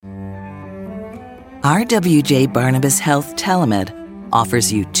RWJ Barnabas Health Telemed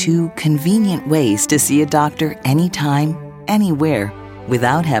offers you 2 convenient ways to see a doctor anytime, anywhere,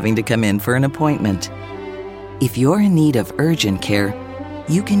 without having to come in for an appointment. If you're in need of urgent care,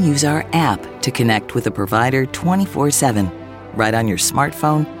 you can use our app to connect with a provider 24/7, right on your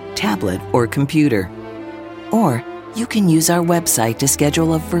smartphone, tablet, or computer. Or you can use our website to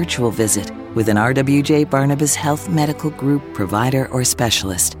schedule a virtual visit with an RWJ Barnabas Health Medical Group provider or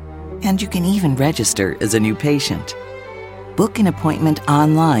specialist. And you can even register as a new patient. Book an appointment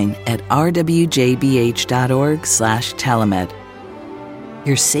online at rwjbh.org/telemed.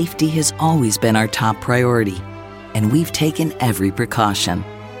 Your safety has always been our top priority, and we've taken every precaution.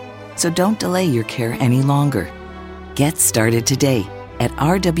 So don't delay your care any longer. Get started today at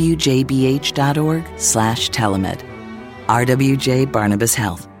rwjbh.org/telemed. RWJ Barnabas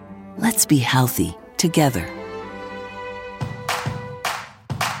Health. Let's be healthy together.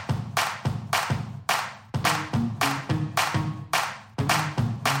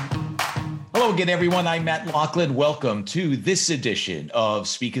 Hello again, everyone. I'm Matt Loughlin. Welcome to this edition of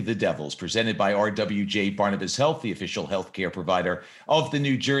Speak of the Devils, presented by RWJ Barnabas Health, the official healthcare provider of the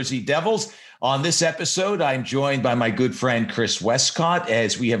New Jersey Devils. On this episode, I'm joined by my good friend Chris Westcott,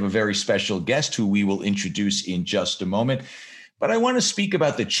 as we have a very special guest who we will introduce in just a moment. But I want to speak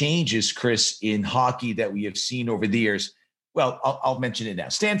about the changes, Chris, in hockey that we have seen over the years. Well, I'll mention it now.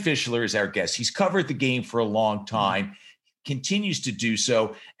 Stan Fischler is our guest. He's covered the game for a long time, continues to do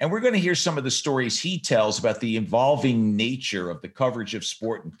so. And we're going to hear some of the stories he tells about the evolving nature of the coverage of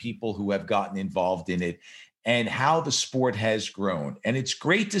sport and people who have gotten involved in it and how the sport has grown. And it's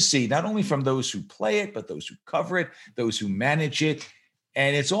great to see, not only from those who play it, but those who cover it, those who manage it.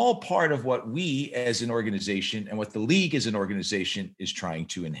 And it's all part of what we as an organization and what the league as an organization is trying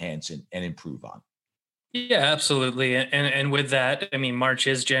to enhance and improve on. Yeah, absolutely. And with that, I mean, March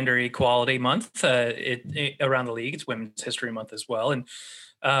is Gender Equality Month. Around the league, it's Women's History Month as well. And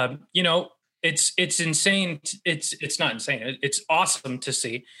it's insane. It's not insane. It's awesome to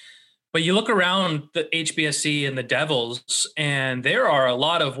see. But you look around the HBSC and the Devils, and there are a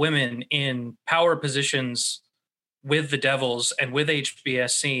lot of women in power positions with the Devils and with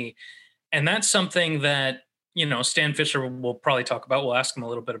HBSC, and that's something that Stan Fischler will probably talk about. We'll ask him a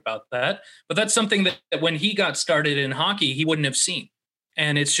little bit about that. But that's something that when he got started in hockey, he wouldn't have seen.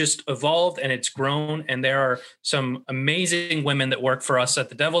 And it's just evolved and it's grown. And there are some amazing women that work for us at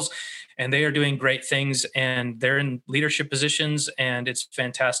the Devils, and they are doing great things. And they're in leadership positions, and it's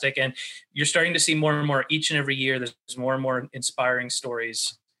fantastic. And you're starting to see more and more each and every year. There's more and more inspiring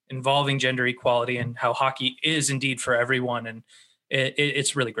stories involving gender equality and how hockey is indeed for everyone. And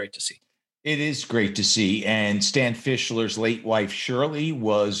it's really great to see. It is great to see. And Stan Fischler's late wife, Shirley,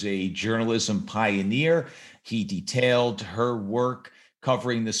 was a journalism pioneer. He detailed her work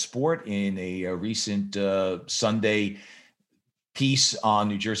covering the sport in a recent Sunday piece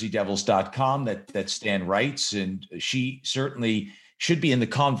on NewJerseyDevils.com that Stan writes. And she certainly should be in the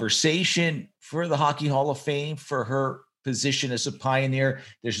conversation for the Hockey Hall of Fame for her position as a pioneer.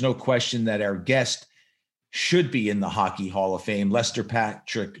 There's no question that our guest should be in the Hockey Hall of Fame. Lester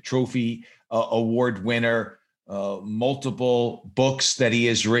Patrick Trophy Award winner, multiple books that he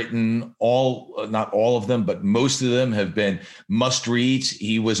has written, not all of them, but most of them have been must-reads.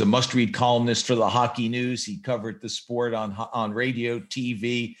 He was a must-read columnist for the Hockey News. He covered the sport on radio,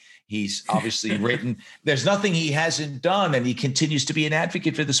 TV. He's obviously written. There's nothing he hasn't done, and he continues to be an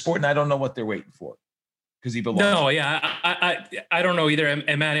advocate for the sport, and I don't know what they're waiting for. Because he belongs. No, yeah, I don't know either.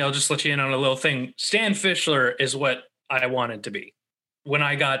 And Manny, I'll just let you in on a little thing. Stan Fischler is what I wanted to be when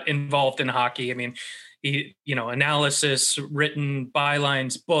I got involved in hockey. I mean, he, analysis, written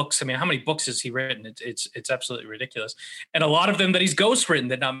bylines, books. I mean, how many books has he written? It's absolutely ridiculous. And a lot of them that he's ghost written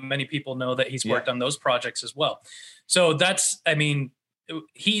that not many people know that he's worked on those projects as well. So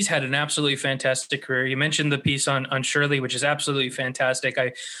he's had an absolutely fantastic career. You mentioned the piece on Shirley, which is absolutely fantastic.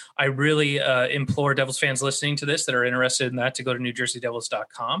 I really implore Devils fans listening to this that are interested in that to go to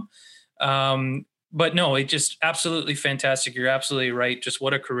NewJerseyDevils.com. But no, it's just absolutely fantastic. You're absolutely right. Just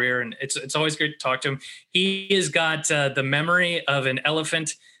what a career. And it's always great to talk to him. He has got the memory of an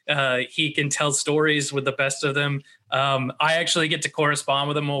elephant. He can tell stories with the best of them. I actually get to correspond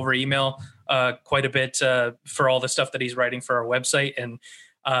with him over email quite a bit for all the stuff that he's writing for our website. And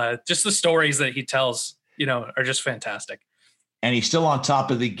just the stories that he tells, are just fantastic. And he's still on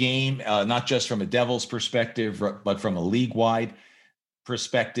top of the game, not just from a Devils perspective, but from a league-wide.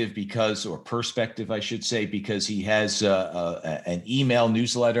 perspective I should say, because he has an email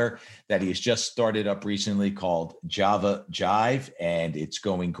newsletter that he has just started up recently called Java Jive, and it's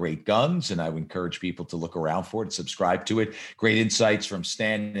going great guns. And I would encourage people to look around for it, subscribe to it. Great insights from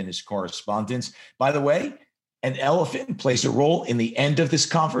Stan and his correspondence. By the way, an elephant plays a role in the end of this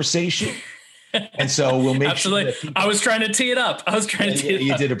conversation. And so we'll make Absolutely. Sure I was trying to tee it up.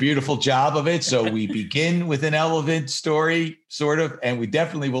 You did a beautiful job of it. So we begin with an elephant story, sort of, and we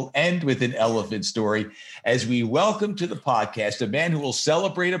definitely will end with an elephant story as we welcome to the podcast a man who will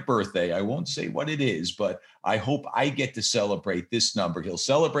celebrate a birthday. I won't say what it is, but I hope I get to celebrate this number. He'll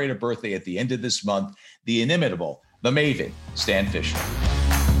celebrate a birthday at the end of this month. The inimitable, the Maven, Stan Fischler.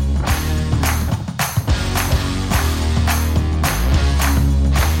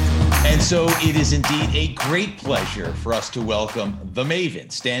 And so it is indeed a great pleasure for us to welcome the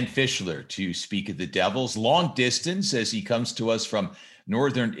Maven, Stan Fischler, to speak of the Devils long distance as he comes to us from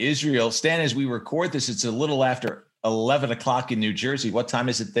northern Israel. Stan, as we record this, it's a little after 11 o'clock in New Jersey. What time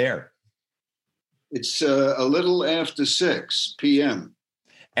is it there? It's a little after 6 p.m.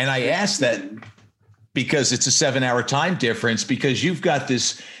 And I asked that because it's a 7-hour time difference, because you've got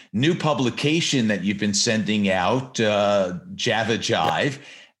this new publication that you've been sending out, Java Jive.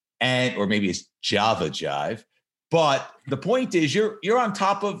 Or maybe it's Java Jive. But the point is you're on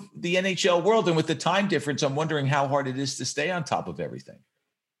top of the NHL world. And with the time difference, I'm wondering how hard it is to stay on top of everything.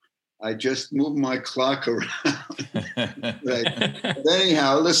 I just moved my clock around. Right. But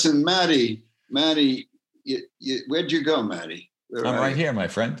anyhow, listen, Maddie, where'd you go, Maddie? I'm right here, my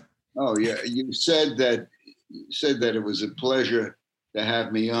friend. Oh, yeah. You said that it was a pleasure to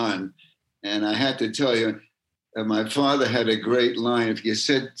have me on. And I had to tell you, my father had a great line. If you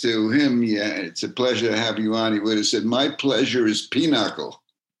said to him, "Yeah, it's a pleasure to have you on," he would have said, "My pleasure is pinochle."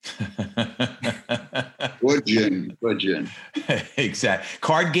 Or gin. Exactly.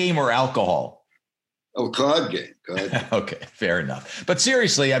 Card game or alcohol? Oh, card game. Okay, fair enough. But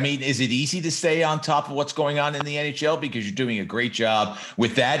seriously, I mean, is it easy to stay on top of what's going on in the NHL? Because you're doing a great job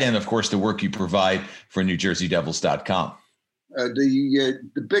with that. And of course, the work you provide for NewJerseyDevils.com.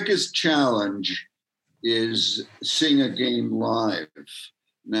 The biggest challenge is seeing a game live.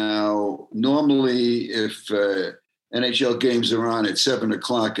 Now, normally if NHL games are on at 7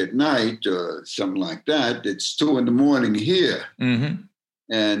 o'clock at night or something like that, it's 2 a.m. here. Mm-hmm.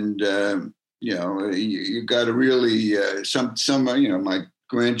 And, you got to really, my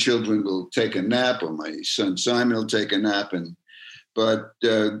grandchildren will take a nap, or my son Simon will take a nap. But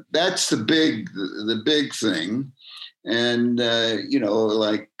that's the big thing. And,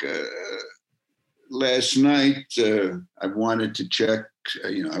 last night, I wanted to check,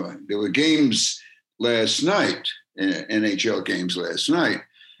 there were games last night, NHL games last night.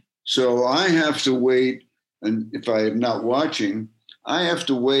 So I have to wait, and if I am not watching, I have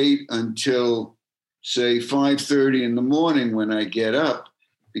to wait until, say, 5:30 in the morning when I get up,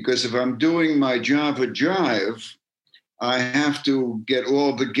 because if I'm doing my Java Jive, I have to get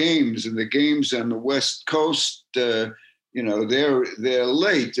all the games, and the games on the West Coast, they're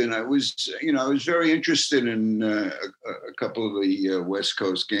late, and I was very interested in a couple of the West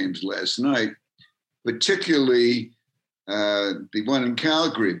Coast games last night, particularly the one in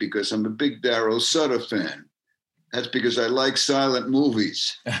Calgary, because I'm a big Daryl Sutter fan. That's because I like silent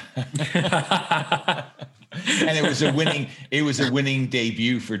movies. And it was a winning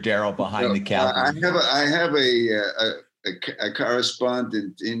debut for Daryl behind the Calgary. I have a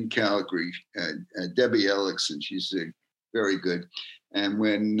correspondent in Calgary, Debbie Ellickson. She's very good. And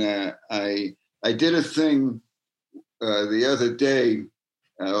when I did a thing the other day,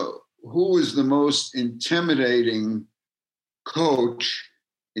 who was the most intimidating coach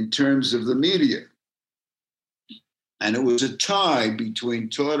in terms of the media? And it was a tie between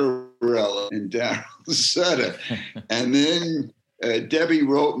Tortorella and Daryl Sutter. And then Debbie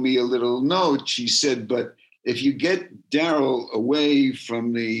wrote me a little note. She said, "But if you get Daryl away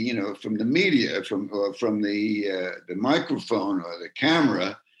from the media, from the microphone or the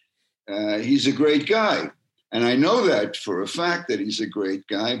camera, he's a great guy." And I know that for a fact that he's a great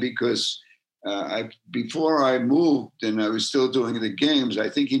guy, because before I moved and I was still doing the games, I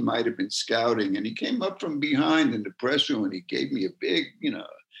think he might have been scouting, and he came up from behind in the press room and he gave me a big,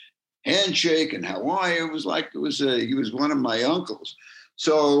 handshake and how are you? It was like he was one of my uncles.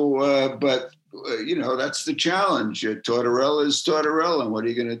 So, that's the challenge. Tortorella is Tortorella, and what are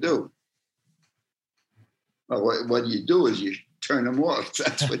you going to do? Well, what you do is you turn him off.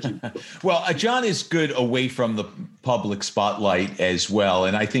 That's what you do. Well, John is good away from the public spotlight as well,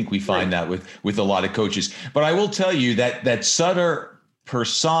 and I think we find that with a lot of coaches. But I will tell you that Sutter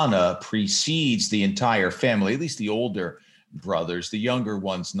persona precedes the entire family, at least the older brothers. The younger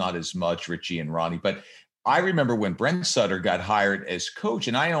ones, not as much, Richie and Ronnie. But I remember when Brent Sutter got hired as coach,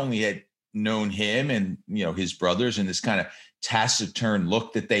 and I only had known him and, his brothers, and this kind of taciturn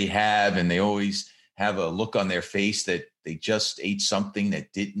look that they have. And they always have a look on their face that they just ate something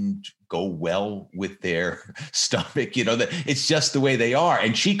that didn't go well with their stomach, that it's just the way they are.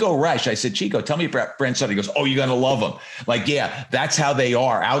 And Chico Resch, I said, Chico, tell me about Brent Sutter. He goes, oh, you're going to love them. Like, yeah, that's how they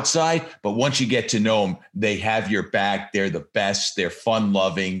are outside. But once you get to know them, they have your back. They're the best. They're fun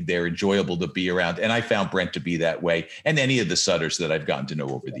loving. They're enjoyable to be around. And I found Brent to be that way. And any of the Sutters that I've gotten to know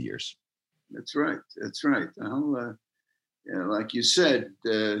over the years. That's right. That's right. Like you said,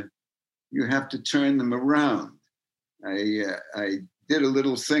 you have to turn them around. I did a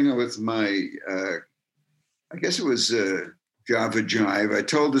little thing with my, I guess it was Java Jive. I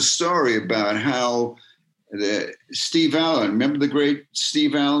told a story about how Steve Allen, remember the great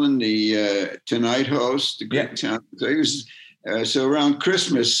Steve Allen, the Tonight host, the great talent. So he was so around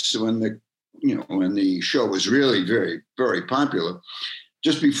Christmas when the show was really very, very popular.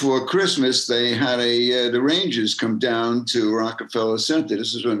 Just before Christmas, they had the Rangers come down to Rockefeller Center.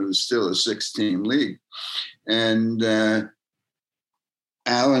 This is when it was still a 6-team league. And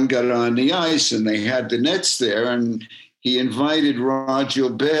Allen got on the ice, and they had the nets there, and he invited Rod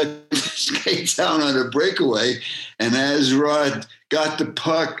Gilbert to skate down on a breakaway. And as Rod got the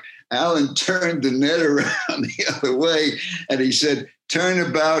puck, Allen turned the net around the other way, and he said,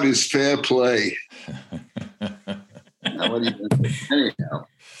 "Turnabout is fair play." Anyhow.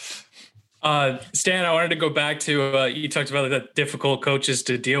 Stan, I wanted to go back to you talked about the difficult coaches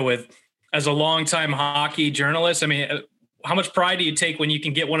to deal with. As a longtime hockey journalist, I mean, how much pride do you take when you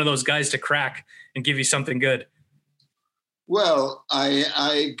can get one of those guys to crack and give you something good? Well,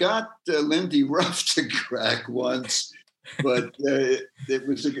 I got Lindy Ruff to crack once, but it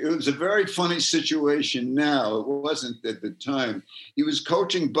was a very funny situation. Now it wasn't at the time. He was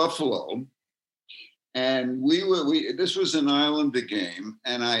coaching Buffalo. And this was an Islander game,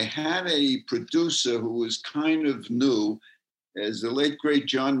 and I had a producer who was kind of new, as the late great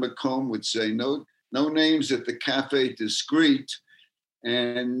John McComb would say, no names at the Cafe Discreet.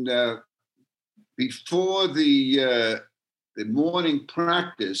 And before the morning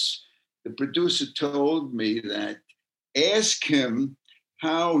practice, the producer told me that ask him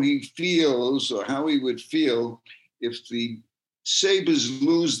how he feels or how he would feel if the Sabres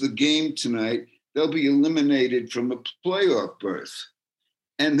lose the game tonight. They'll be eliminated from a playoff berth.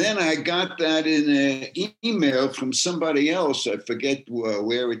 And then I got that in an email from somebody else. I forget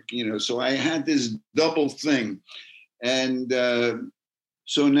where it, so I had this double thing. And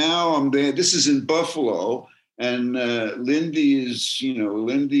so now I'm there. This is in Buffalo. And Lindy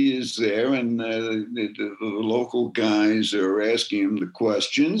is there. And the local guys are asking him the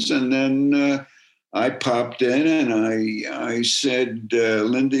questions. And then I popped in and I said,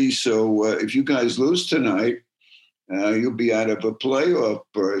 Lindy, so if you guys lose tonight, you'll be out of a playoff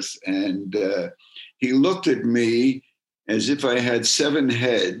berth. And he looked at me as if I had 7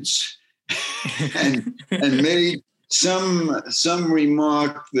 heads and made some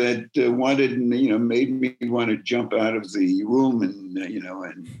remark that made me want to jump out of the room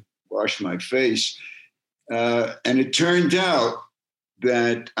and wash my face. And it turned out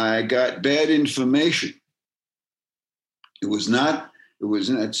that I got bad information. It was not.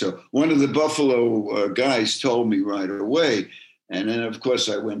 So one of the Buffalo guys told me right away. And then, of course,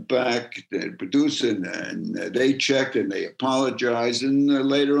 I went back to the producer and they checked and they apologized. And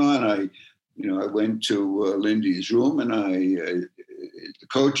later on, I went to Lindy's room and the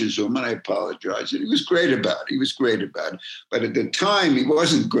coach's room, and I apologized. And he was great about it. But at the time, he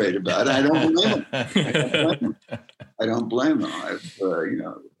wasn't great about it. I don't blame him. I don't blame him. I've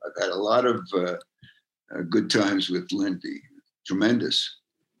had a lot of good times with Lindy. Tremendous.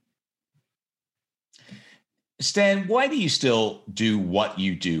 Stan, why do you still do what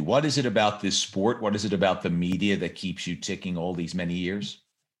you do? What is it about this sport? What is it about the media that keeps you ticking all these many years?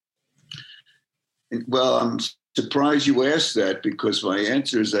 Well, I'm surprised you asked that, because my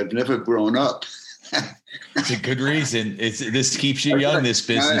answer is I've never grown up. It's a good reason. This keeps you young, this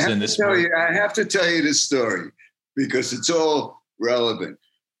business and this sport. I have to tell you this story because it's all relevant.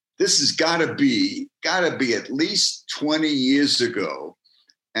 This has got to be at least 20 years ago.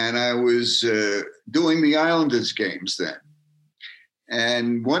 And I was doing the Islanders games then.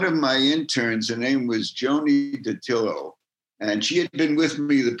 And one of my interns, her name was Joni Datillo. And she had been with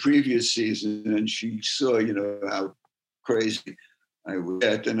me the previous season, and she saw, how crazy I was,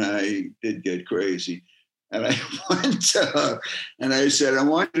 and I did get crazy. And I went to her and I said, I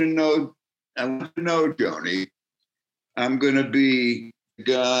want to know, Joni, I'm going to be a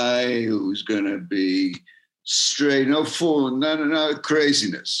guy who's going to be straight, no fooling, no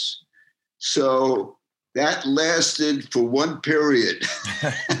craziness. So that lasted for one period.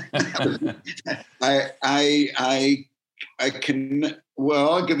 I can,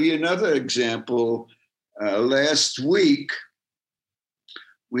 well, I'll give you another example. Last week,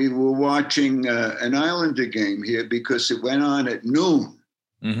 we were watching an Islander game here because it went on at noon.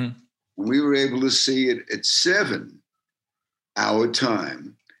 Mm-hmm. And we were able to see it at 7 our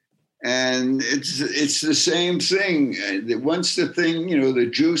time. And it's the same thing. Once the thing, the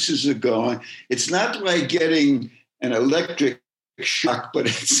juices are going, it's not like getting an electric shock, but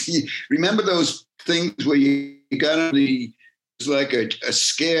remember those things where you got on it's like a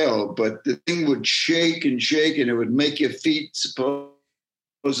scale, but the thing would shake and shake and it would make your feet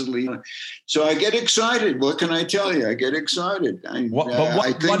supposedly. So I get excited. What can I tell you? I get excited.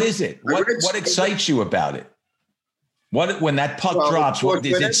 What is it? What excites you about it? When that puck drops,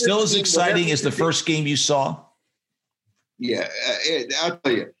 is it still as exciting as the first game you saw? Yeah, I'll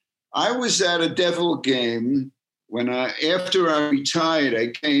tell you. I was at a Devil game after I retired. I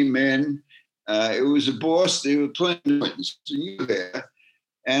came in. It was a Boston. They were playing Twins, and you were there.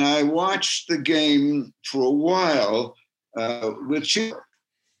 And I watched the game for a while with Chip.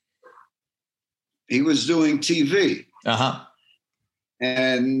 He was doing TV.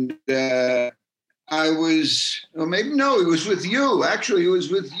 And it was with you. Actually, it was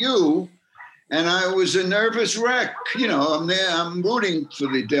with you. And I was a nervous wreck. I'm there, I'm rooting for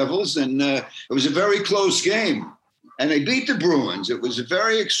the Devils. And it was a very close game. And they beat the Bruins. It was a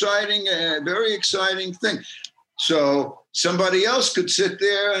very exciting thing. So somebody else could sit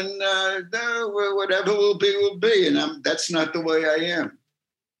there and whatever will be. And that's not the way I am.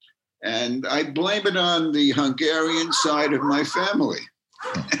 And I blame it on the Hungarian side of my family.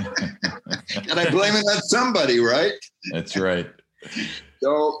 And I blame it on somebody, right? That's right.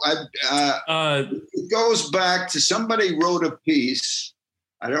 So it goes back to somebody wrote a piece.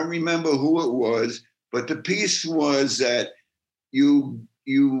 I don't remember who it was, but the piece was that you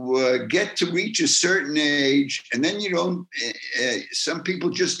get to reach a certain age, and then you don't. Some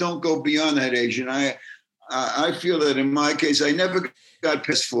people just don't go beyond that age, and I feel that in my case, I never got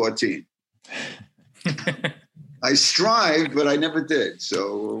past 14. I strived, but I never did.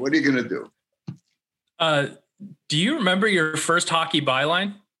 So what are you going to do? Do you remember your first hockey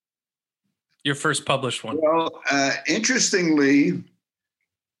byline? Your first published one? Well, interestingly,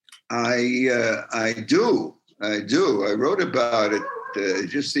 I do. I wrote about it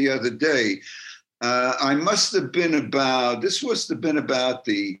just the other day. I must have been about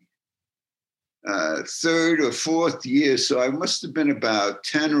the third or fourth year. So I must have been about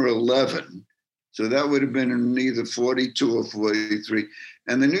 10 or 11. So that would have been in either 42 or 43.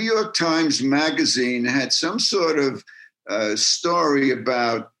 And the New York Times Magazine had some sort of story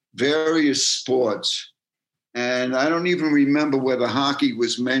about various sports. And I don't even remember whether hockey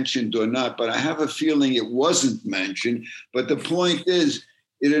was mentioned or not, but I have a feeling it wasn't mentioned. But the point is,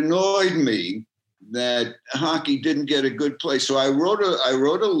 it annoyed me that hockey didn't get a good place. So I wrote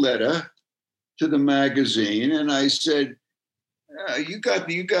a letter to the magazine and I said, you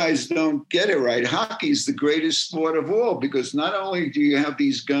guys don't get it right. Hockey is the greatest sport of all, because not only do you have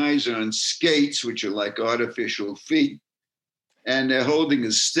these guys on skates, which are like artificial feet, and they're holding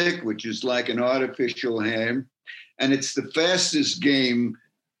a stick, which is like an artificial hand, and it's the fastest team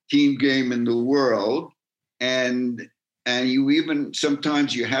game in the world. And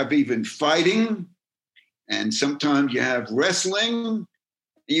sometimes you have even fighting, and sometimes you have wrestling.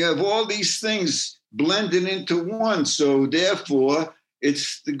 You have all these things blended into one. So therefore,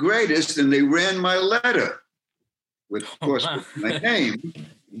 it's the greatest. And they ran my letter with, of course, my name.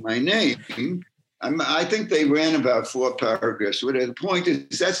 I think they ran about 4 paragraphs. But the point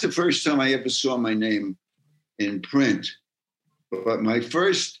is, that's the first time I ever saw my name in print. But my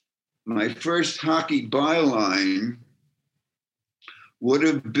first hockey byline would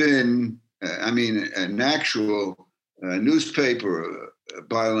have been, an actual newspaper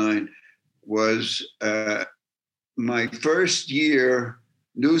byline was my first year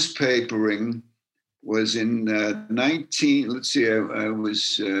newspapering was in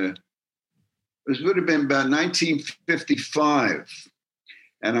it would have been about 1955.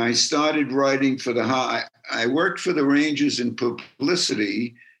 And I started writing for I worked for the Rangers in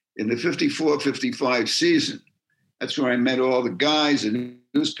publicity in the 54-55 season. That's where I met all the guys and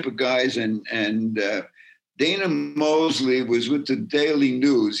newspaper guys, and Dana Mosley was with the Daily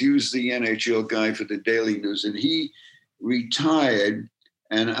News. He was the NHL guy for the Daily News, and he retired,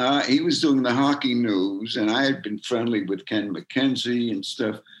 and he was doing the hockey news, and I had been friendly with Ken McKenzie and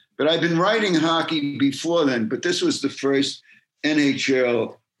stuff. But I'd been writing hockey before then, but this was the first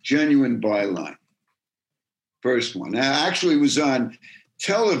NHL genuine byline. first one. I actually was on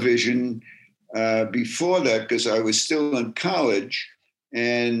television before that because I was still in college,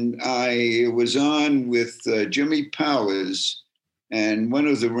 and I was on with Jimmy Powers and one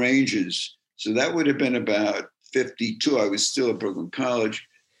of the Rangers. So that would have been about 52. I was still at Brooklyn College.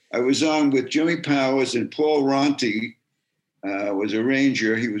 I was on with Jimmy Powers, and Paul Ronti was a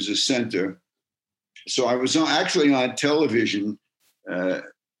Ranger. He was a center. So I was actually on television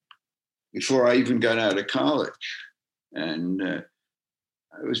before I even got out of college, and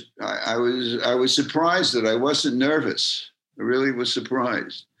I was surprised that I wasn't nervous. I really was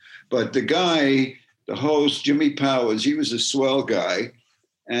surprised. But the guy, the host, Jimmy Powers, he was a swell guy,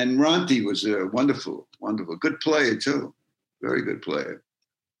 and Ronti was a wonderful, good player too, very good player.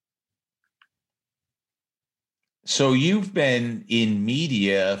 So you've been in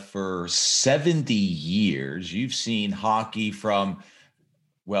media for 70 years. You've seen hockey from,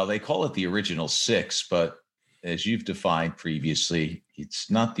 well, they call it the original six, but as you've defined previously, it's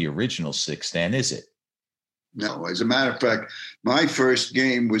not the original six, Stan, is it? No, as a matter of fact, my first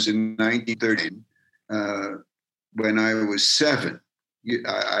game was in 1930 when I was 7.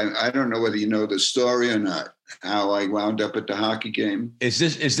 I don't know whether you know the story or not, how I wound up at the hockey game. Is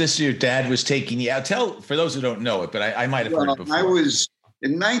this your dad was taking you out? Tell, for those who don't know it, but I might have heard it before. I was,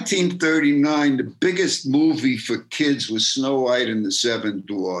 in 1939, the biggest movie for kids was Snow White and the Seven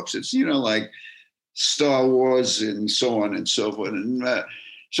Dwarfs. It's, like Star Wars and so on and so forth. And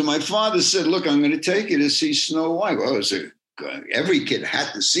so my father said, look, I'm going to take you to see Snow White. Well, every kid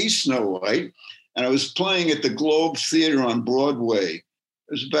had to see Snow White. And I was playing at the Globe Theater on Broadway. It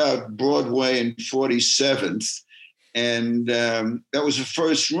was about Broadway and 47th. And that was the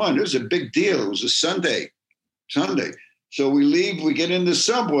first run. It was a big deal. It was a Sunday. So we leave, we get in the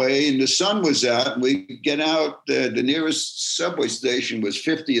subway, and the sun was out, and we get out, the nearest subway station was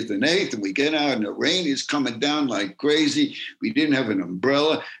 50th and 8th, and we get out, and the rain is coming down like crazy. We didn't have an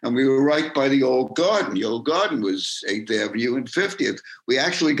umbrella, and we were right by the Old Garden. The Old Garden was 8th Avenue and 50th. We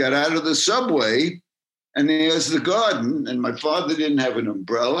actually got out of the subway, and there's the garden, and my father didn't have an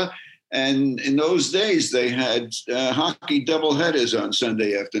umbrella. And in those days, they had hockey doubleheaders on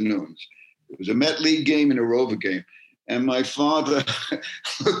Sunday afternoons. It was a Met League game and a Rover game. And my father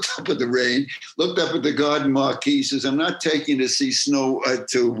looked up at the rain, looked up at the garden marquee, says, I'm not taking you to see Snow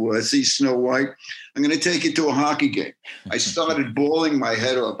White. I'm going to take you to a hockey game. I started bawling my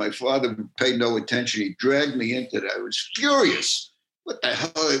head off. My father paid no attention. He dragged me into that. I was furious. What the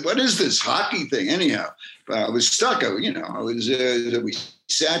hell? What is this hockey thing? Anyhow, I was stuck. We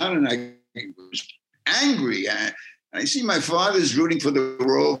sat down and I was angry. I see my father's rooting for the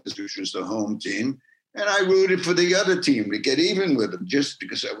Rovers, which was the home team. And I rooted for the other team to get even with them just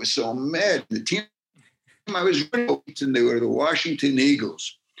because I was so mad. The team I was rooting for, they were the Washington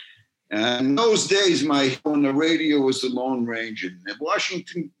Eagles. And in those days, on the radio was the Lone Ranger. And the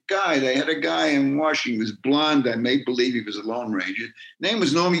Washington guy, they had a guy in Washington, he was blonde. I may believe he was a Lone Ranger. His name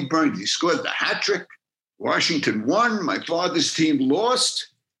was Normie Burns. He scored the hat trick. Washington won. My father's team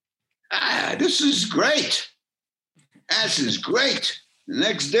lost. This is great. This is great. The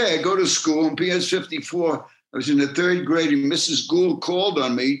next day, I go to school in PS 54. I was in the 3rd grade, and Mrs. Gould called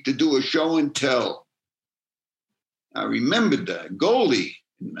on me to do a show and tell. I remembered that. Goalie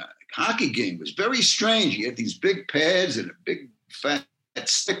in the hockey game was very strange. He had these big pads and a big fat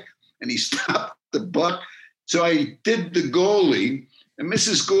stick, and he stopped the buck. So I did the goalie, and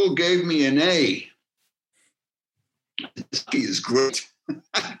Mrs. Gould gave me an A. This hockey is great.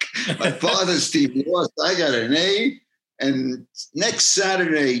 My father's team lost. I got an A. And next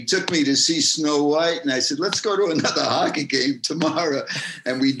Saturday, he took me to see Snow White. And I said, let's go to another hockey game tomorrow.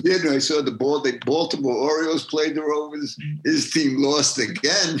 And we did. And I saw the Baltimore Orioles played the Rovers. His team lost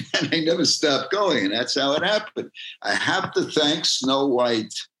again. And I never stopped going. And that's how it happened. I have to thank Snow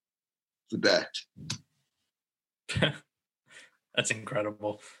White for that. That's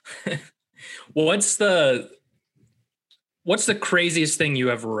incredible. What's the craziest thing you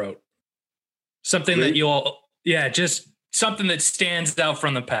ever wrote? Something that just something that stands out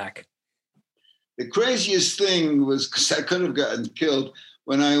from the pack. The craziest thing was, because I could have gotten killed,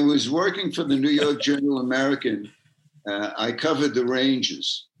 when I was working for the New York Journal American, I covered the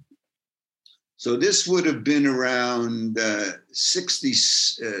Rangers. So this would have been around in the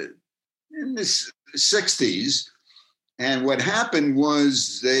 60s. And what happened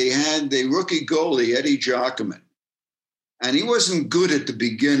was they had the rookie goalie, Eddie Jockerman. And he wasn't good at the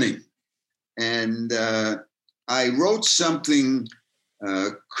beginning. And I wrote something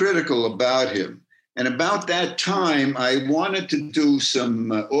critical about him. And about that time, I wanted to do some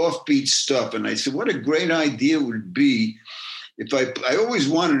offbeat stuff. And I said, what a great idea would be if I always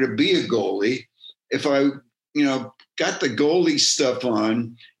wanted to be a goalie. If I got the goalie stuff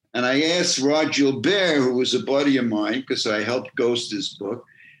on, and I asked Rod Gilbert, who was a buddy of mine, because I helped ghost his book,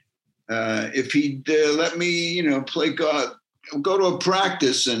 if he'd let me, play God, go to a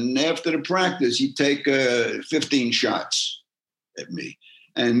practice, and after the practice, he'd take 15 shots at me.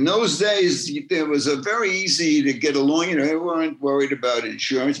 And in those days, it was very easy to get along. They weren't worried about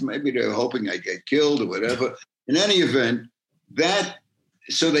insurance. Maybe they were hoping I'd get killed or whatever. In any event,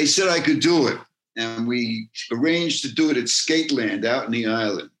 so they said I could do it. And we arranged to do it at Skateland out in the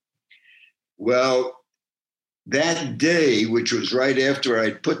island. Well, that day, which was right after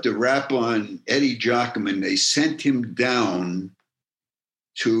I'd put the rap on Eddie Jockman, they sent him down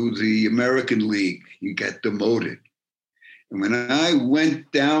to the American League. He got demoted. And when I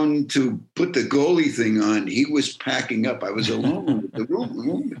went down to put the goalie thing on, he was packing up. I was alone with the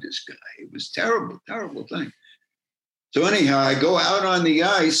room with this guy. It was terrible, terrible thing. So anyhow, I go out on the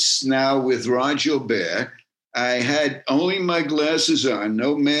ice now with Rod Gilbert. I had only my glasses on,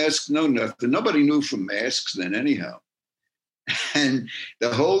 no mask, no nothing. Nobody knew from masks then anyhow. And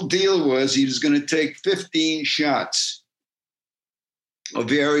the whole deal was he was going to take 15 shots of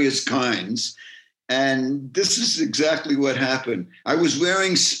various kinds. And this is exactly what happened. I was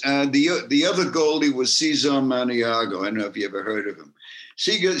wearing, the other goalie was Cesar Maniago. I don't know if you ever heard of him.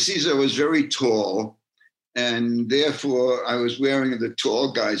 Cesar was very tall. And therefore, I was wearing the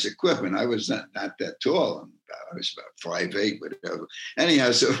tall guy's equipment. I was not that tall. I was about 5'8", whatever.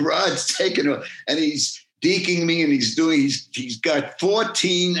 Anyhow, so Rod's taking off, and he's deking me, and he's got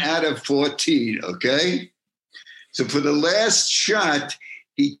 14 out of 14, okay? So for the last shot,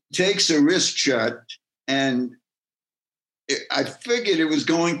 he takes a wrist shot, and I figured it was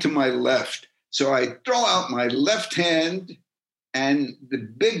going to my left. So I throw out my left hand, and the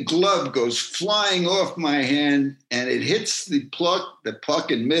big glove goes flying off my hand, and it hits the puck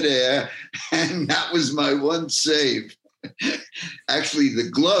in midair, and that was my one save. Actually, the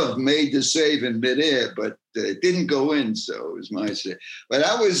glove made the save in midair, but it didn't go in, so it was my save. But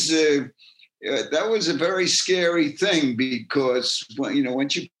that was a very scary thing, because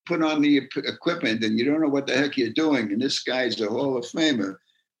once you put on the equipment and you don't know what the heck you're doing, and this guy's a Hall of Famer,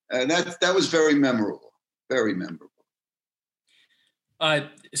 that was very memorable, very memorable.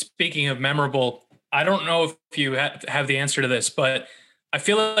 Speaking of memorable, I don't know if you have the answer to this, but I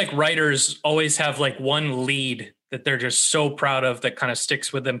feel like writers always have like one lead that they're just so proud of that kind of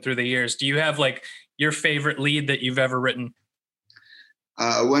sticks with them through the years. Do you have like your favorite lead that you've ever written?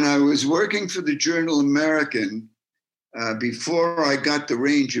 When I was working for the Journal American, before I got the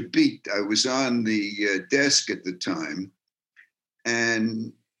Ranger beat, I was on the desk at the time.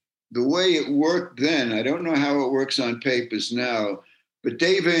 And the way it worked then, I don't know how it works on papers now, but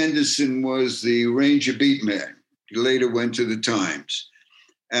Dave Anderson was the Ranger beat man. He later went to the Times.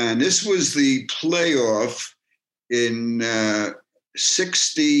 And this was the playoff in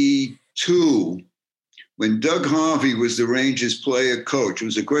 62, when Doug Harvey was the Rangers player coach. It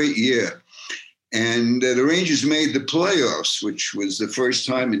was a great year. And the Rangers made the playoffs, which was the first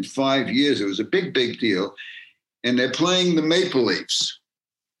time in 5 years. It was a big, big deal. And they're playing the Maple Leafs.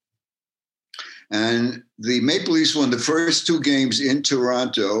 And the Maple Leafs won the first two games in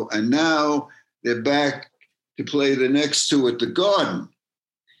Toronto, and now they're back to play the next two at the Garden.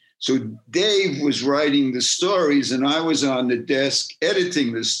 So Dave was writing the stories, and I was on the desk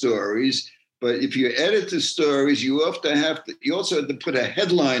editing the stories. But if you edit the stories, you also have to put a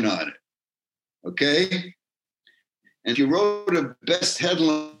headline on it, okay? And if you wrote a best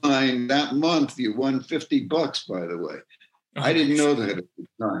headline that month, you won $50, by the way. I didn't know that at the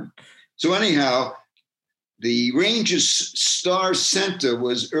time. So anyhow, the Rangers star center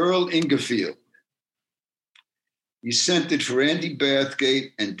was Earl Ingerfield. He centered for Andy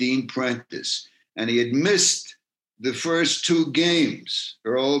Bathgate and Dean Prentice, and he had missed the first two games.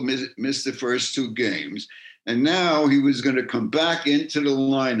 Earl missed the first two games, and now he was going to come back into the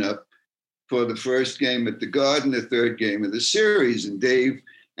lineup for the first game at the Garden, the third game of the series. And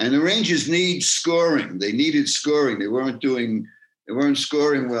the Rangers need scoring. They needed scoring. They weren't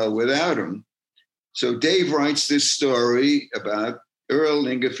scoring well without him. So Dave writes this story about Earl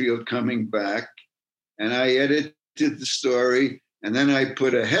Ingerfield coming back, and I edited the story, and then I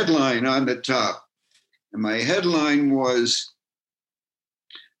put a headline on the top. And my headline was,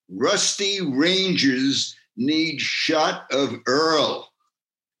 "Rusty Rangers Need Shot of Earl."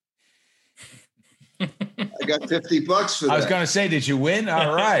 I got $50 for that. I was going to say, did you win?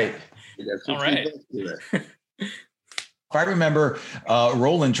 All right. I got $50 All right. for that. If I remember,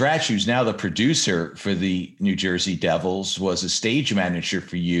 Roland Dratch, who's now the producer for the New Jersey Devils, was a stage manager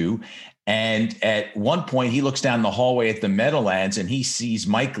for you. And at one point, he looks down the hallway at the Meadowlands and he sees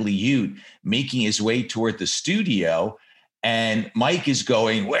Mike Liut making his way toward the studio. And Mike is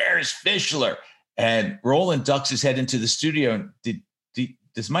going, "Where's Fischler?" And Roland ducks his head into the studio.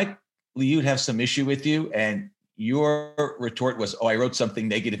 Does Mike Liut have some issue with you? And your retort was, "Oh, I wrote something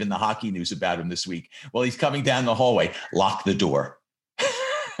negative in the hockey news about him this week." Well, he's coming down the hallway. Lock the door.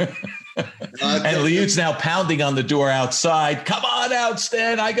 And Liut's now pounding on the door outside. "Come on out,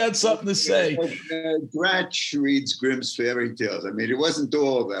 Stan. I got something to say." Gratch reads Grimm's fairy tales. I mean, it wasn't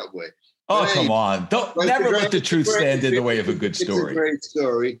all that way. Oh, come on. Never let the truth stand in the way of a good story. It's a great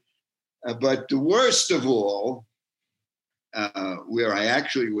story. But the worst of all, where I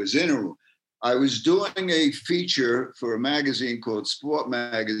actually was I was doing a feature for a magazine called Sport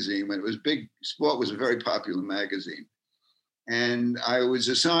Magazine when it was big. Sport was a very popular magazine. And I was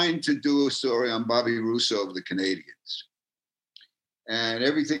assigned to do a story on Bobby Rousseau of the Canadiens. And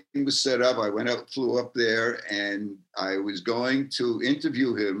everything was set up. I flew up there, and I was going to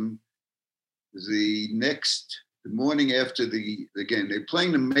interview him the morning after the game. They're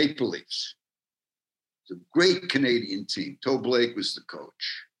playing the Maple Leafs. It's a great Canadian team. Toe Blake was the coach.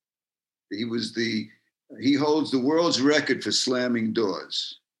 He holds the world's record for slamming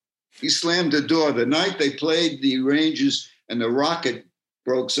doors. He slammed a door the night they played the Rangers, and the Rocket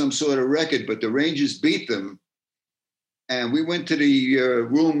broke some sort of record, but the Rangers beat them. And we went to the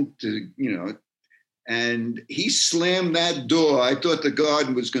room and he slammed that door. I thought the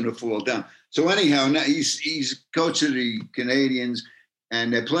garden was going to fall down. So anyhow, now he's coach of the Canadiens,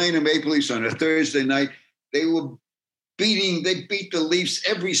 and they're playing the Maple Leafs on a Thursday night. They beat the Leafs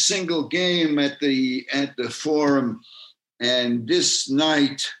every single game at the Forum. And this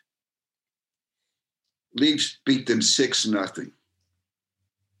night, Leafs beat them 6-0.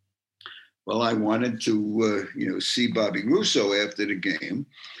 Well, I wanted to, see Bobby Rousseau after the game.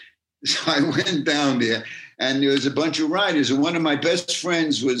 So I went down there, and there was a bunch of writers. And one of my best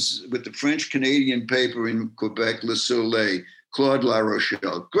friends was with the French-Canadian paper in Quebec, Le Soleil, Claude La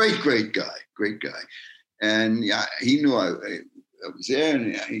Rochelle. Great guy. And he knew I was there,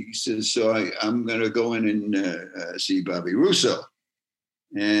 and he says, "So I'm going to go in and see Bobby Rousseau."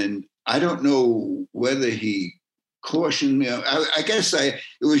 And I don't know whether he cautioned me. I guess it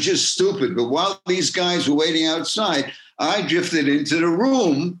was just stupid. But while these guys were waiting outside, I drifted into the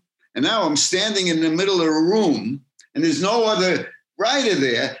room, and now I'm standing in the middle of the room, and there's no other writer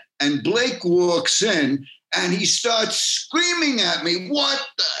there. And Blake walks in, and he starts screaming at me, "What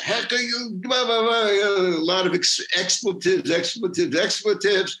the heck are you?" Blah, blah, blah. A lot of expletives.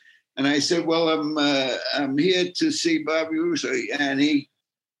 And I said, "Well, I'm here to see Bobby Rousseau."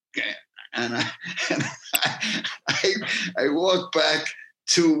 And I walked back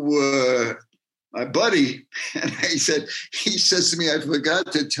to my buddy, and he says to me, "I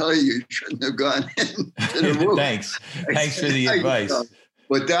forgot to tell you shouldn't have gone into the room." Thanks for the advice.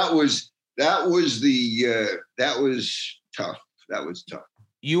 But that was tough. That was tough.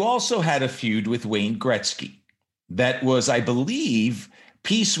 You also had a feud with Wayne Gretzky. That was, I believe,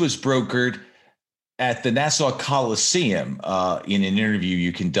 peace was brokered at the Nassau Coliseum in an interview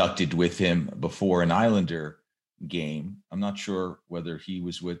you conducted with him before an Islander game. I'm not sure whether he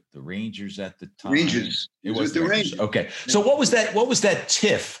was with the Rangers at the time. Rangers. It was the Rangers. Okay. So what was that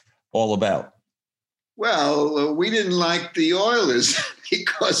tiff all about? Well, we didn't like the Oilers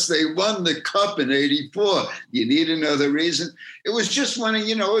because they won the cup in '84. You need another reason? It was just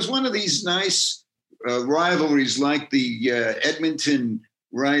it was one of these nice rivalries like the Edmonton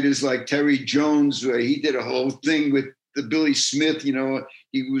writers like Terry Jones, where he did a whole thing with the Billy Smith.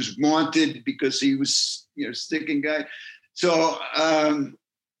 He was wanted because he was, sticking guy. So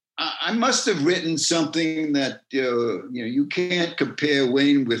I must have written something that, you can't compare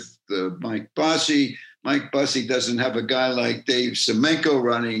Wayne with Mike Bossy. Mike Bossy doesn't have a guy like Dave Semenko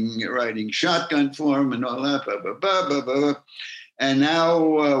writing shotgun for him and all that, blah, blah, blah, blah, blah. And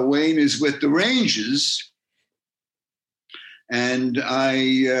now Wayne is with the Rangers. And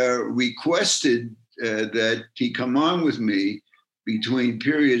I requested that he come on with me between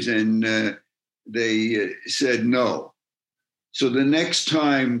periods, and they said no. So the next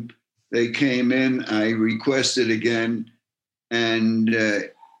time they came in, I requested again, and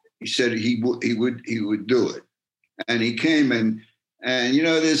he said he would do it. And he came in, and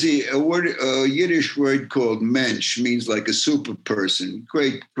there's a Yiddish word called mensch, means like a super person,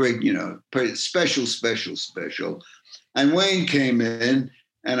 great, special. And Wayne came in,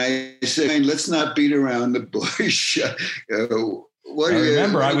 and I said, "Wayne, let's not beat around the bush." I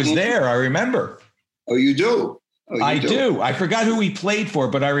remember. I was there. I remember. Oh, you do? Oh, I you do. I forgot who he played for,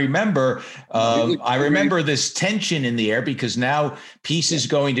 but I remember. I remember this tension in the air because now peace is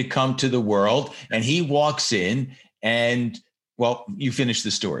going to come to the world, and he walks in, and well, you finish the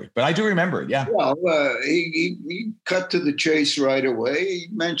story, but I do remember it. Yeah. Well, he cut to the chase right away. He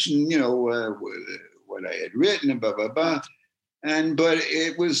mentioned, what I had written, blah blah blah, but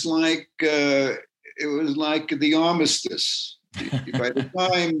it was like the armistice. By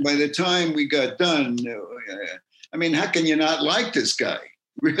the time we got done, I mean, how can you not like this guy?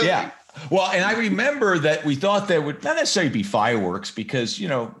 Really? Yeah. Well, and I remember that we thought there would not necessarily be fireworks because,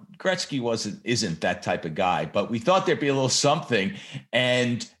 Gretzky isn't that type of guy, but we thought there'd be a little something,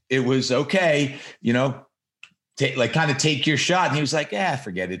 and it was okay, take your shot. And he was like,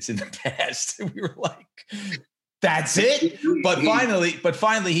 forget it. It's in the past. And we were like, that's it. But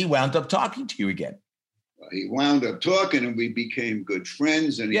finally he wound up talking to you again. He wound up talking, and we became good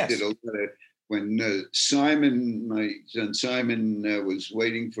friends. And he did a lot of, when Simon, my son Simon, was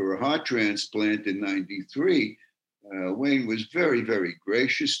waiting for a heart transplant in '93, Wayne was very, very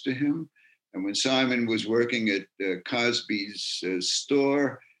gracious to him. And when Simon was working at Cosby's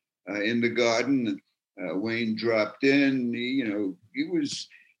store in the Garden, Wayne dropped in.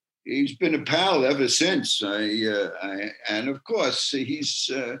 He's been a pal ever since. And of course,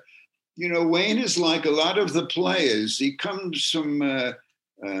 he's, Wayne is like a lot of the players. He comes from a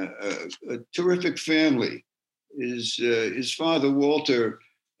terrific family. His father, Walter,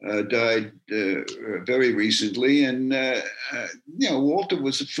 died very recently. And, Walter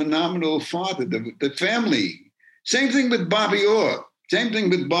was a phenomenal father. The family, same thing with Bobby Orr.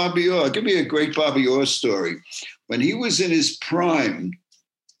 I'll give you a great Bobby Orr story. When he was in his prime,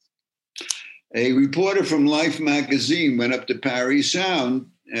 a reporter from Life magazine went up to Paris Sound,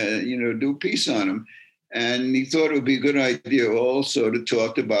 do a piece on him. And he thought it would be a good idea also to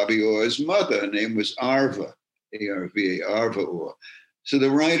talk to Bobby Orr's mother. Her name was Arva, A-R-V-A, Arva Orr. So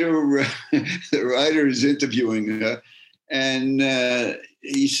the writer is interviewing her, and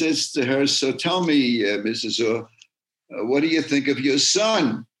he says to her, "So tell me, Mrs. Orr, what do you think of your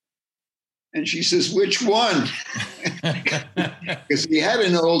son?" And she says, "Which one?" Because he had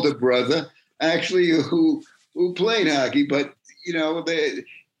an older brother, actually, who played hockey, but the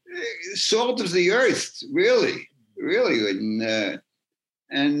salt of the earth, really.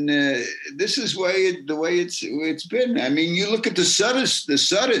 And this is the way it's been. I mean, you look at the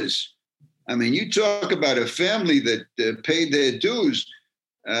Sutters. I mean, you talk about a family that paid their dues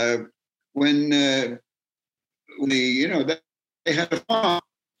when they had a farm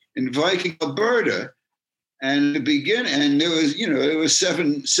in Viking, Alberta, and there was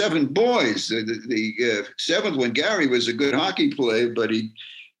seven boys. The seventh one, Gary, was a good hockey player, but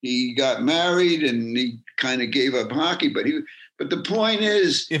he got married and he kind of gave up hockey. But the point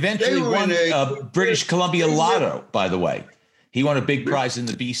is, eventually won a British Columbia Lotto. By the way, he won a big prize in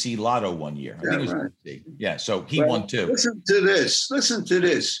the BC Lotto one year. I think it was BC. Yeah, so he won too. Listen to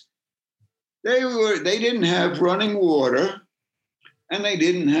this. They didn't have running water, and they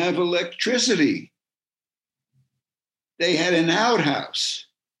didn't have electricity. They had an outhouse.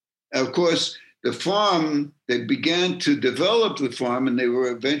 Of course, the farm, they began to develop the farm, and they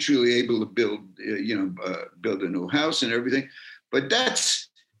were eventually able to build a new house and everything. But that's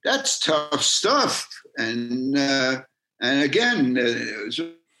tough stuff. And again, it was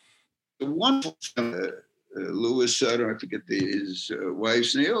a wonderful Louis Sutter, I forget his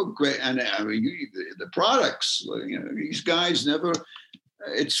wife's name. Oh, great! And I mean, the products. These guys never.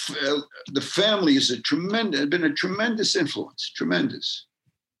 It's the family is been a tremendous influence. Tremendous.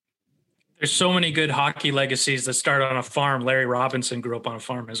 There's so many good hockey legacies that start on a farm. Larry Robinson grew up on a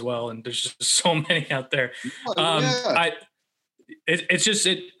farm as well, and there's just so many out there.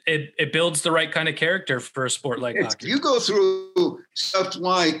 It builds the right kind of character for a sport like hockey. You go through stuff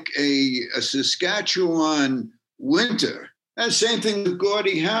like a Saskatchewan winter. And same thing with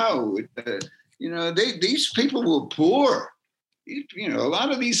Gordie Howe. These people were poor. A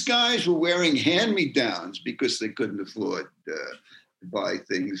lot of these guys were wearing hand-me-downs because they couldn't afford to buy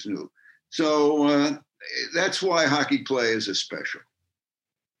things new. So that's why hockey players are special.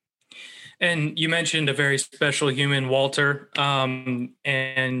 And you mentioned a very special human, Walter,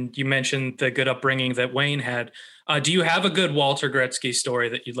 and you mentioned the good upbringing that Wayne had. Do you have a good Walter Gretzky story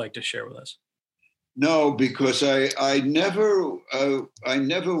that you'd like to share with us? No, because I never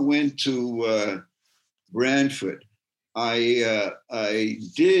went to Brantford. I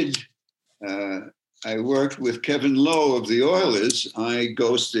worked with Kevin Lowe of the Oilers. I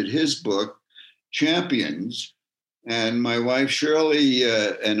ghosted his book, Champions. And my wife, Shirley,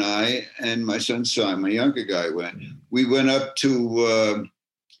 and I, and my son, Simon, my younger guy, we went up to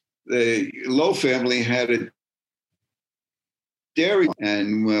the Lowe family had a dairy,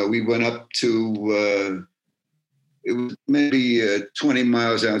 and we went up to it was maybe 20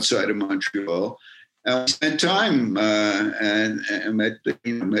 miles outside of Montreal. And we spent time and met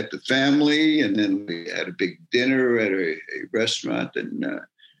the family, and then we had a big dinner at a restaurant. And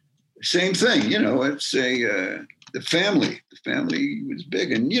same thing, it's the family. The family was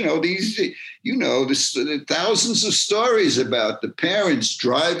big, and the thousands of stories about the parents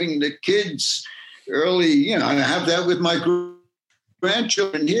driving the kids early. I have that with my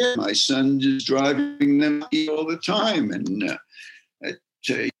grandchildren here. My son is driving them all the time, and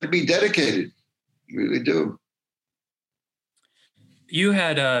to be dedicated. Really do. You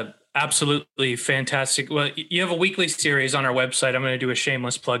had a absolutely fantastic. Well, you have a weekly series on our website. I'm going to do a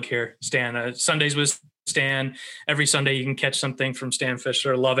shameless plug here, Stan. Sundays with Stan. Every Sunday you can catch something from Stan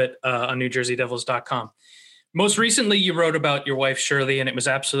Fischler. Love it on NewJerseyDevils.com. Most recently, you wrote about your wife Shirley, and it was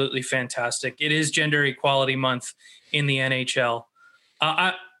absolutely fantastic. It is Gender Equality Month in the NHL.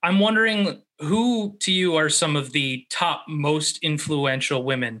 I'm wondering, who to you are some of the top most influential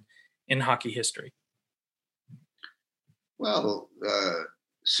women in hockey history? Well,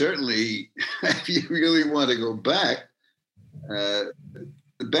 certainly, if you really want to go back, the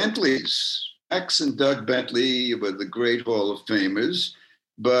Bentleys, Max and Doug Bentley were the great Hall of Famers,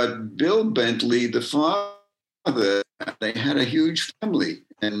 but Bill Bentley, the father, they had a huge family,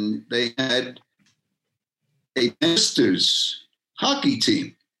 and they had a Masters hockey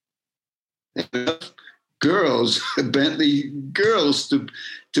team. They had enough girls, Bentley girls,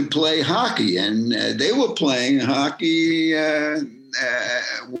 to play hockey, and they were playing hockey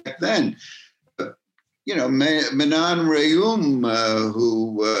back then. Manon Rhéaume,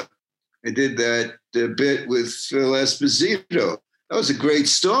 who did that bit with Phil Esposito, that was a great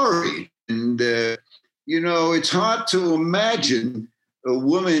story. And, it's hard to imagine a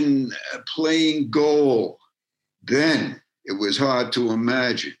woman playing goal. Then it was hard to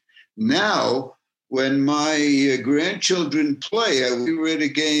imagine. Now, when my grandchildren play, we were at a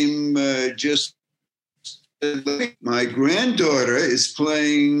game just. My granddaughter is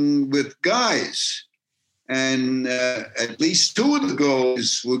playing with guys, and at least two of the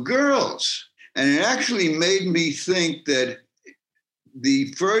goals were girls. And it actually made me think that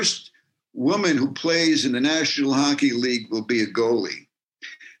the first woman who plays in the National Hockey League will be a goalie,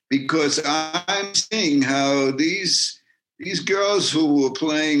 because I'm seeing how these girls who were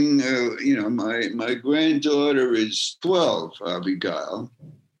playing, my granddaughter is 12, Abigail,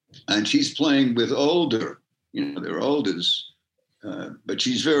 and she's playing with older, they're oldest, but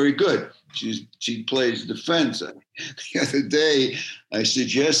she's very good. She plays defense. The other day, I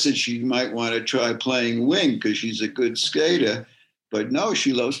suggested she might want to try playing wing because she's a good skater, but no,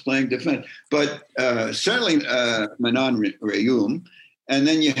 she loves playing defense. But certainly Manon Rhéaume. And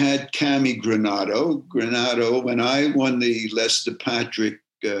then you had Cammy Granato. Granato, when I won the Lester Patrick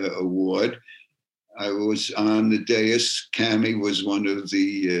Award, I was on the dais. Cammy was one of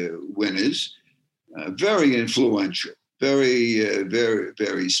the winners. Very influential, very, very,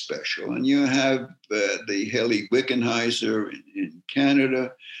 very special. And you have the Haley Wickenheiser in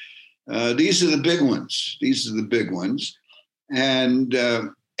Canada. These are the big ones. And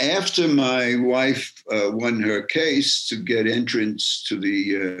after my wife won her case to get entrance to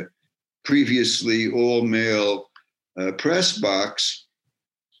the previously all-male press box,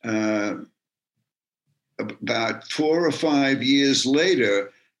 about 4 or 5 years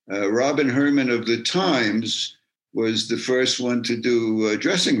later, Robin Herman of the Times was the first one to do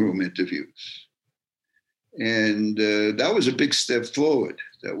dressing room interviews. And that was a big step forward.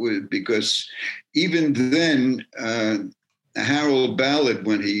 That was because even then, Harold Ballard,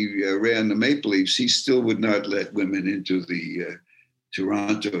 when he ran the Maple Leafs, he still would not let women into the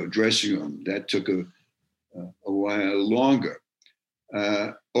Toronto dressing room. That took a while longer.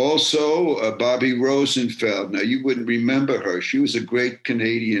 Also, Bobby Rosenfeld. Now, you wouldn't remember her. She was a great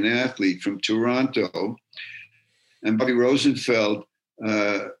Canadian athlete from Toronto. And Bobby Rosenfeld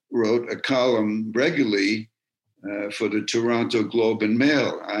wrote a column regularly for the Toronto Globe and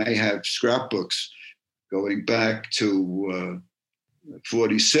Mail. I have scrapbooks going back to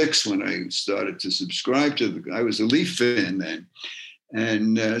 46 when I started to subscribe to I was a Leaf fan then.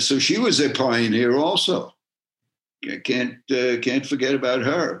 And so she was a pioneer also. I can't forget about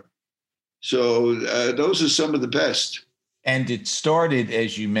her. So those are some of the best. And it started,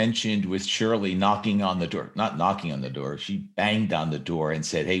 as you mentioned, with Shirley knocking on the door, not knocking on the door. She banged on the door and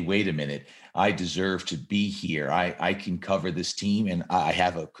said, hey, wait a minute. I deserve to be here. I can cover this team and I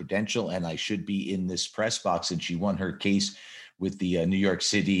have a credential and I should be in this press box. And she won her case with the New York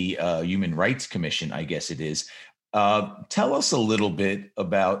City Human Rights Commission, I guess it is. Tell us a little bit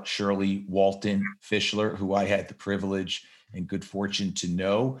about Shirley Walton Fischler, who I had the privilege and good fortune to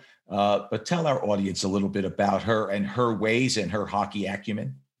know. But tell our audience a little bit about her and her ways and her hockey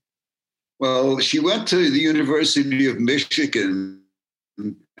acumen. Well, she went to the University of Michigan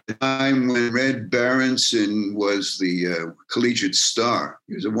at the time when Red Berenson was the collegiate star.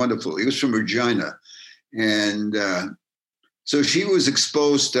 He was from Regina. And so she was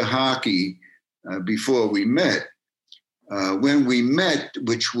exposed to hockey before we met. When we met,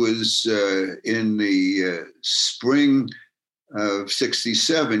 which was in the spring of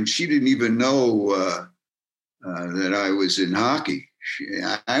 '67, she didn't even know that I was in hockey.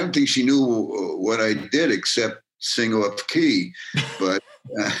 I don't think she knew what I did except sing off key. But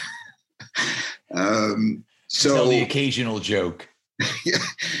so tell the occasional joke. Yeah.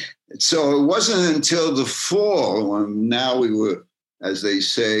 So it wasn't until the fall when now we were, as they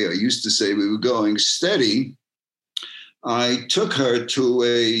say, or used to say, we were going steady. I took her to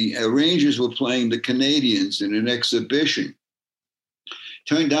a Rangers were playing the Canadiens in an exhibition.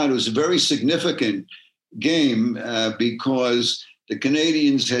 Turned out it was a very significant game because the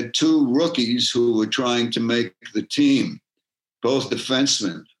Canadiens had two rookies who were trying to make the team, both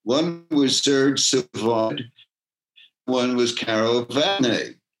defensemen. One was Serge Savard, one was Carol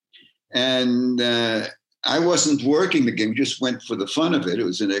Vadnais. And I wasn't working the game, just went for the fun of it. It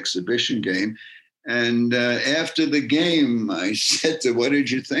was an exhibition game. And after the game, I said to her, what did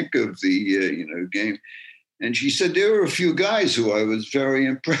you think of the game? And she said, there were a few guys who I was very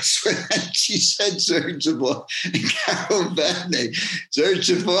impressed with. And she said, Serge Savard and Carol Vadnais. Serge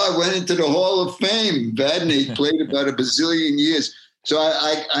Savard went into the Hall of Fame. Vadnais played about a bazillion years. So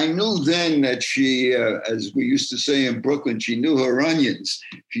I knew then that she, as we used to say in Brooklyn, she knew her onions.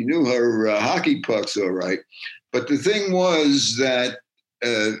 She knew her hockey pucks all right. But the thing was that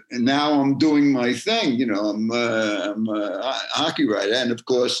now I'm doing my thing. I'm a hockey writer. And of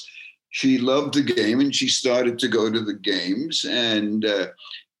course, she loved the game and she started to go to the games. And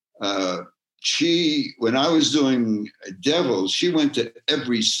when I was doing Devils, she went to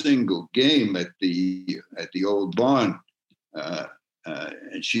every single game at the old barn.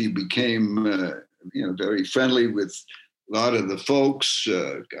 And she became, very friendly with a lot of the folks,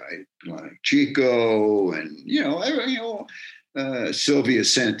 guys like Chico and, Sylvia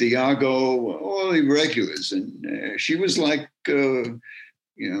Santiago, all the regulars. And she was like,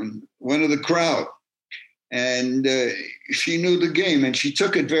 one of the crowd. And she knew the game and she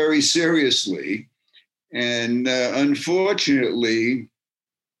took it very seriously. And unfortunately,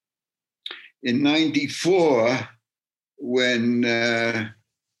 in '94, when the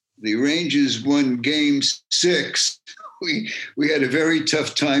Rangers won Game 6, we had a very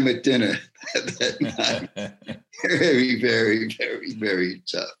tough time at dinner that night. Very, very, very, very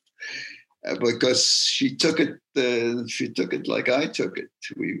tough. Because she took it like I took it.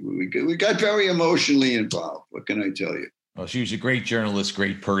 We got very emotionally involved. What can I tell you? Well, she was a great journalist,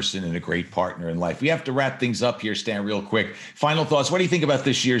 great person, and a great partner in life. We have to wrap things up here, Stan, real quick. Final thoughts. What do you think about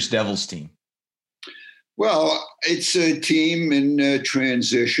this year's Devils team? Well, it's a team in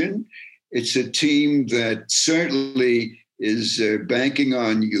transition. It's a team that certainly is banking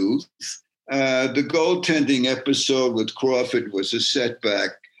on youth. The goaltending episode with Crawford was a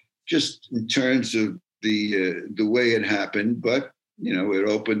setback, just in terms of the way it happened, but it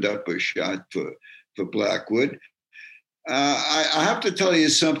opened up a shot for Blackwood. I have to tell you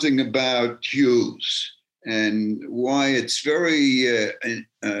something about Hughes and why it's very,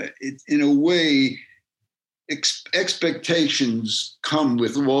 in a way, expectations come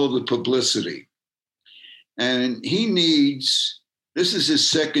with all the publicity. And this is his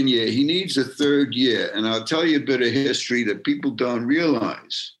second year, he needs a third year. And I'll tell you a bit of history that people don't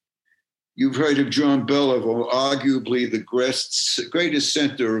realize. You've heard of Jean Beliveau, arguably the greatest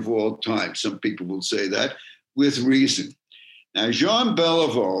center of all time. Some people will say that with reason. Now, Jean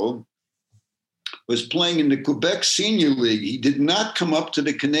Beliveau was playing in the Quebec Senior League. He did not come up to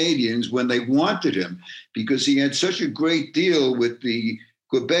the Canadiens when they wanted him because he had such a great deal with the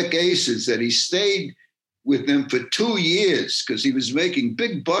Quebec Aces that he stayed with them for 2 years because he was making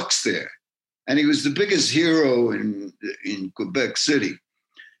big bucks there. And he was the biggest hero in Quebec City.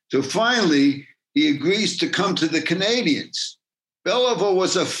 So finally, he agrees to come to the Canadiens. Beliveau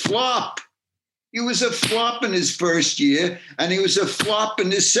was a flop. He was a flop in his first year, and he was a flop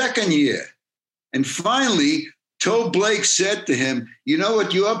in his second year. And finally, Toe Blake said to him, you know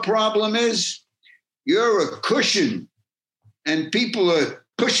what your problem is? You're a cushion, and people are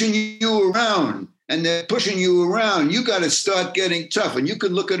pushing you around, and they're pushing you around. You got to start getting tough. And you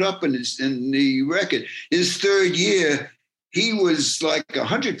can look it up in the record. His third year, he was like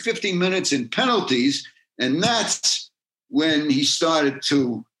 150 minutes in penalties, and that's when he started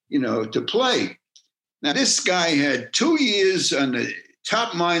to play. Now, this guy had 2 years on the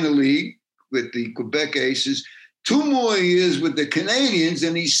top minor league with the Quebec Aces, 2 more years with the Canadians,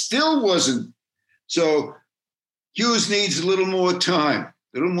 and he still wasn't. So Hughes needs a little more time.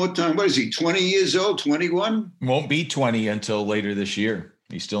 A little more time. What is he, 20 years old, 21? Won't be 20 until later this year.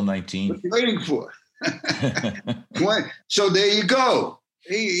 He's still 19. What are you waiting for? 20. So there you go.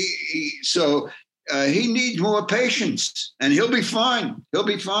 He needs more patience, and he'll be fine. He'll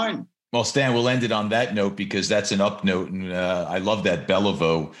be fine. Well, Stan, we'll end it on that note because that's an up note. And I love that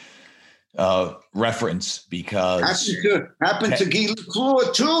Beliveau reference because happened to Guy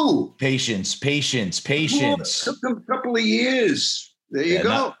Lafleur too. Patience. Took him a couple of years. There you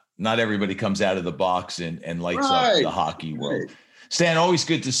go. Not everybody comes out of the box and lights up the hockey world. Right. Stan, always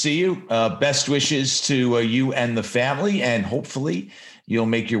good to see you. Best wishes to you and the family, and hopefully you'll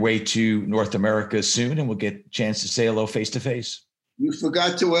make your way to North America soon, and we'll get a chance to say hello face to face. You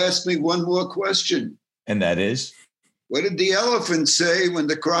forgot to ask me one more question. And that is? What did the elephant say when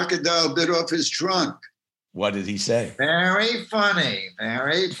the crocodile bit off his trunk? What did he say? Very funny.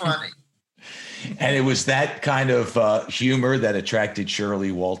 Very funny. And it was that kind of humor that attracted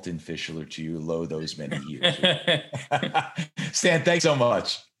Shirley Walton Fischler to you those many years. Stan, thanks so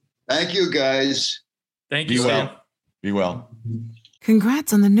much. Thank you, guys. Thank you, Stan. Be well.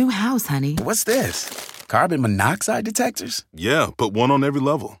 Congrats on the new house, honey. What's this? Carbon monoxide detectors? Yeah, but one on every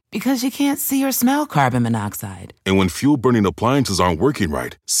level. Because you can't see or smell carbon monoxide. And when fuel-burning appliances aren't working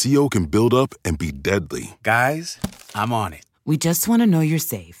right, CO can build up and be deadly. Guys, I'm on it. We just want to know you're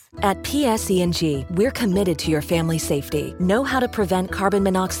safe. At PSE&G, we're committed to your family's safety. Know how to prevent carbon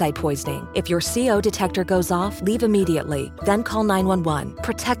monoxide poisoning. If your CO detector goes off, leave immediately. Then call 911.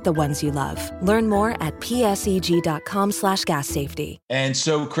 Protect the ones you love. Learn more at pseg.com/gas safety. And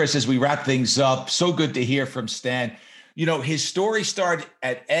so, Chris, as we wrap things up, so good to hear from Stan. You know, his story started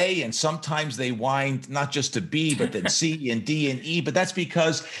at A, and sometimes they wind not just to B, but then C and D and E. But that's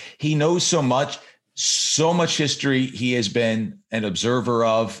because he knows so much history he has been an observer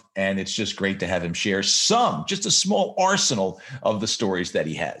of, and it's just great to have him share just a small arsenal of the stories that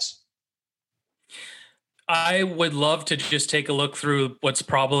he has. I would love to just take a look through what's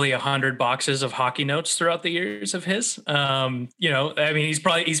probably 100 boxes of hockey notes throughout the years of his. He's probably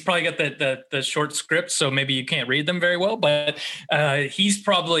got the short script, so maybe you can't read them very well, but he's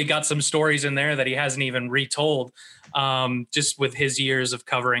probably got some stories in there that he hasn't even retold, just with his years of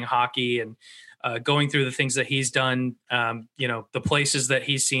covering hockey and going through the things that he's done, the places that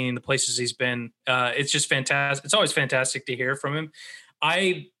he's seen, the places he's been. It's just fantastic. It's always fantastic to hear from him.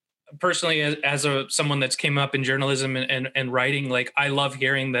 I personally, as someone that's came up in journalism and writing, like, I love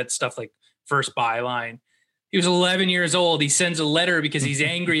hearing that stuff, like first byline. He was 11 years old. He sends a letter because he's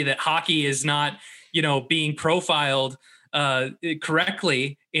angry that hockey is not, being profiled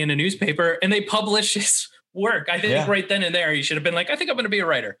correctly in a newspaper, and they publish his work. I think right then and there, he should have been like, I think I'm going to be a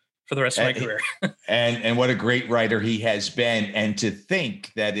writer for the rest of my career. and what a great writer he has been. And to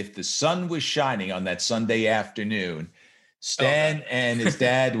think that if the sun was shining on that Sunday afternoon, Stan and his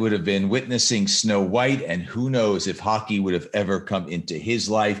dad would have been witnessing Snow White, and who knows if hockey would have ever come into his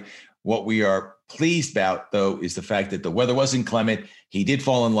life. What we are pleased about, though, is the fact that the weather was inclement. He did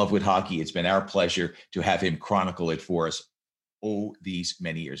fall in love with hockey. It's been our pleasure to have him chronicle it for us these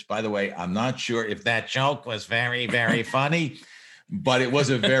many years. By the way, I'm not sure if that joke was very, very funny, but it was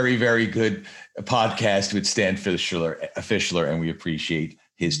a very, very good podcast with Stan Fischler, and we appreciate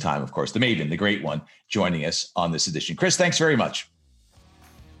his time, of course. The Maven, the great one, joining us on this edition. Chris, thanks very much.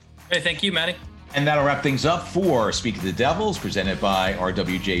 Hey, thank you, Matty. And that'll wrap things up for Speak of the Devils, presented by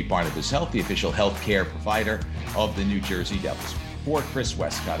RWJ Barnabas Health, the official healthcare provider of the New Jersey Devils. For Chris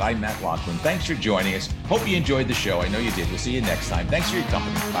Westcott, I'm Matt Loughlin. Thanks for joining us. Hope you enjoyed the show. I know you did. We'll see you next time. Thanks for your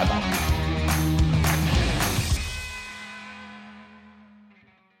company. Bye-bye.